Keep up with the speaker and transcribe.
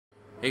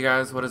Hey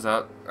guys, what is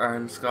up?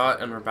 I'm Scott,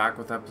 and we're back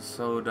with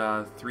episode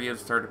 3 of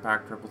Starter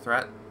Pack Triple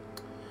Threat.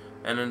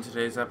 And in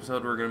today's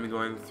episode, we're going to be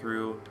going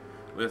through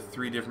with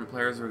 3 different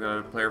players. We got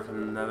a player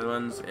from the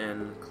Netherlands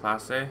in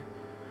Clasie.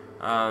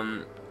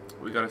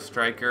 We got a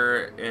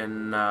striker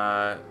in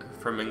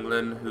from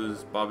England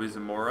who's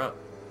Zamora.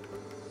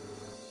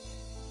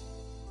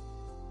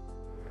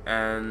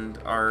 And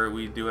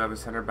we do have a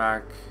center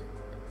back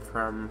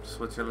from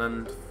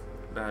Switzerland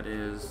that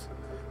is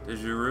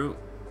Djourou.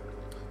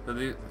 So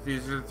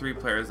these are the 3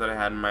 players that I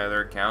had in my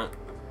other account.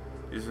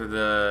 These are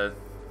the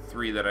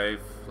 3 that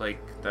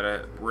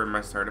were in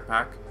my starter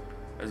pack,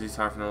 as you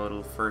saw from the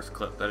little first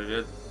clip that I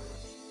did.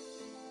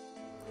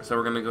 So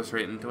we're gonna go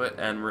straight into it,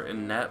 and we're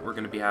in net. We're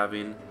gonna be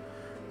having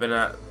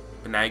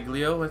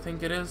Benaglio, I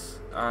think it is.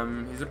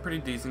 He's a pretty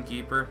decent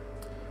keeper.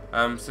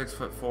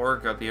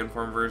 6'4", got the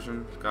inform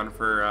version, gone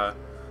for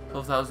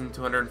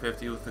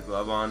 12,250 with the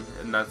glove on,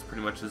 and that's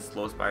pretty much as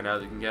lowest buy now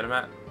that you can get him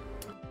at.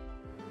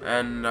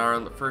 And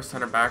our first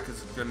center back is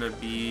going to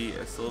be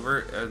a silver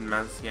and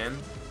Mancien,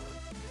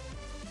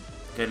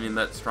 getting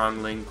that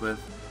strong link with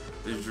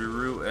the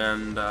Djourou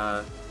and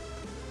the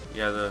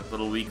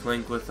little weak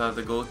link with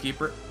the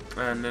goalkeeper.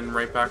 And then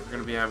right back we're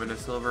going to be having a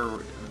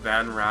silver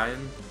Van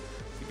Rijn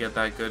to get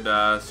that good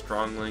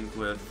strong link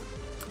with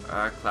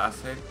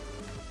Clasie.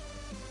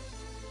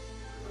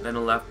 Then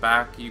a left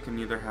back, you can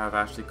either have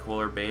Ashley Cole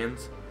or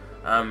Baines.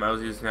 I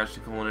was using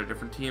Ashley Cole in a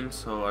different team,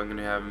 so I'm going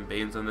to have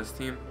Baines on this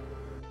team.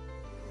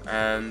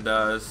 And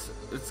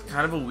it's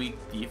kind of a weak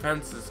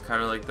defense. It's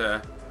kind of like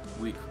the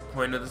weak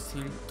point of this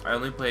team. I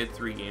only played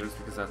 3 games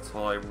because that's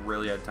all I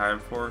really had time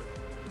for.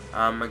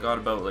 I got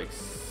about like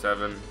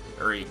 7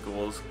 or 8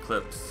 goals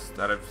clips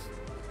that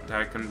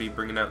I can be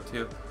bringing out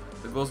too.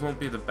 The goals won't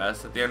be the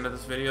best at the end of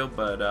this video,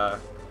 but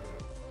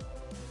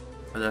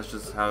that's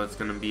just how it's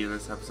gonna be in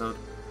this episode.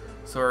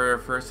 So our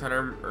first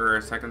center or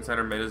our second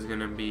center mid is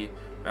gonna be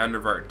Van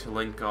der Vaart to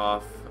link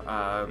off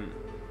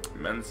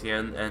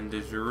Mancien and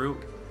Djourou,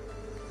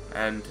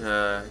 and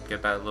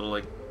get that little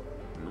like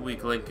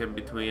weak link in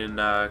between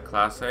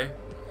Clasie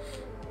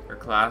or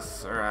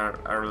Class, or I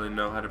don't really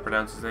know how to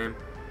pronounce his name.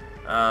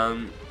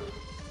 And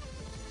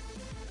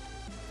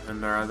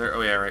our other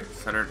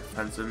center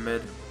defensive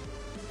mid,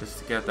 just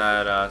to get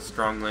that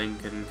strong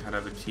link and kind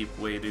of a cheap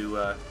way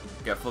to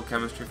get full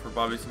chemistry for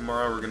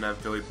Zamora. We're gonna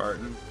have Joey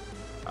Barton.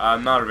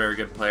 Not a very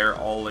good player,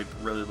 all like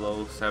really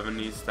low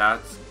 70s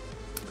stats,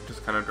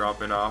 just kind of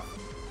dropping off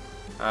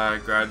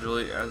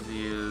gradually as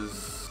he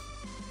is.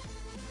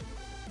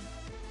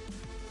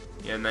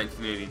 Yeah,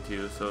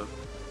 1982, so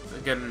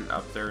it's getting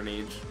up there in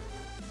age.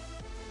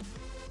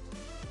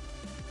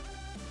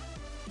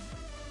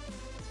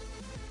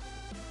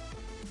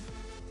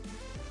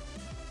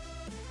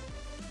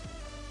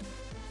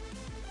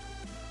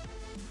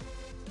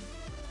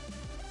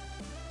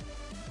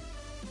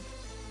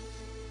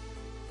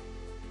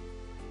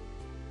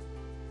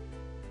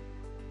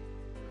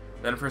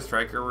 Then for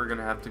striker, we're going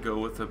to have to go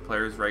with the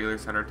player's regular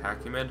center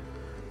attacking mid,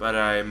 but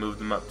I moved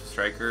them up to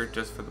striker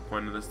just for the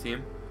point of this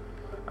team.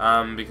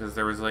 Because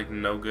there was like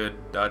no good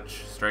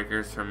Dutch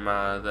strikers from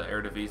the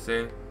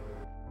Eredivisie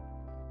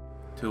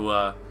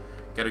to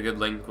get a good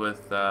link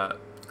with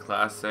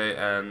Clasie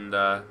and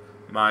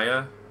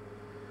Maya.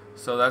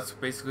 So that's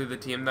basically the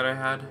team that I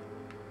had.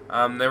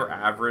 They were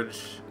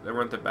average. They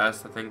weren't the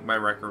best. I think my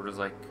record was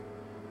like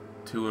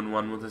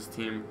 2-1 with this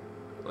team,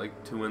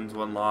 like 2 wins,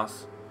 1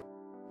 loss.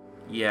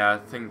 Yeah, I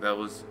think that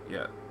was,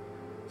 yeah.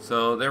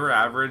 So they were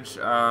average.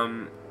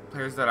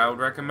 Players that I would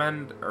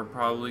recommend are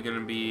probably going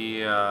to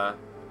be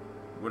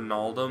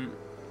Wijnaldum,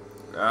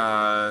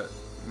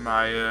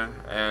 Maya,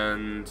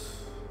 and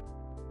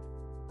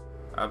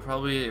I'd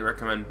probably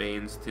recommend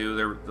Baines too.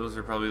 Those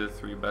are probably the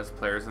 3 best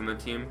players on the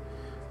team.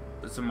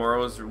 Zamora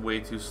was way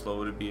too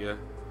slow to be a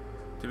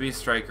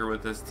striker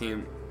with this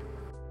team.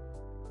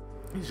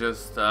 He's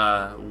just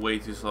way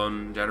too slow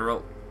in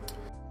general.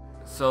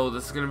 So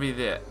this is going to be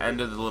the end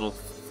of the little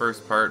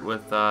first part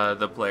with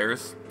the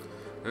players.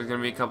 There's going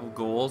to be a couple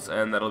goals,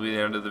 and that'll be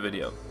the end of the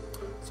video.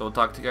 So we'll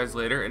talk to you guys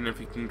later, and if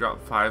you can drop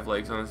 5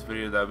 likes on this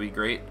video, that would be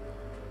great.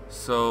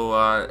 So,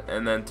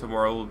 and then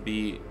tomorrow will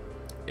be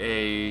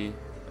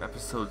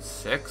episode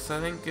 6, I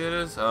think it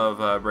is,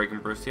 of Breaking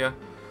Borussia.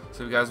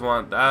 So if you guys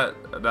want that,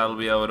 that'll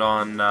be out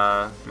on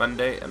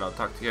Monday, and I'll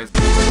talk to you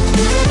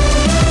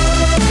guys.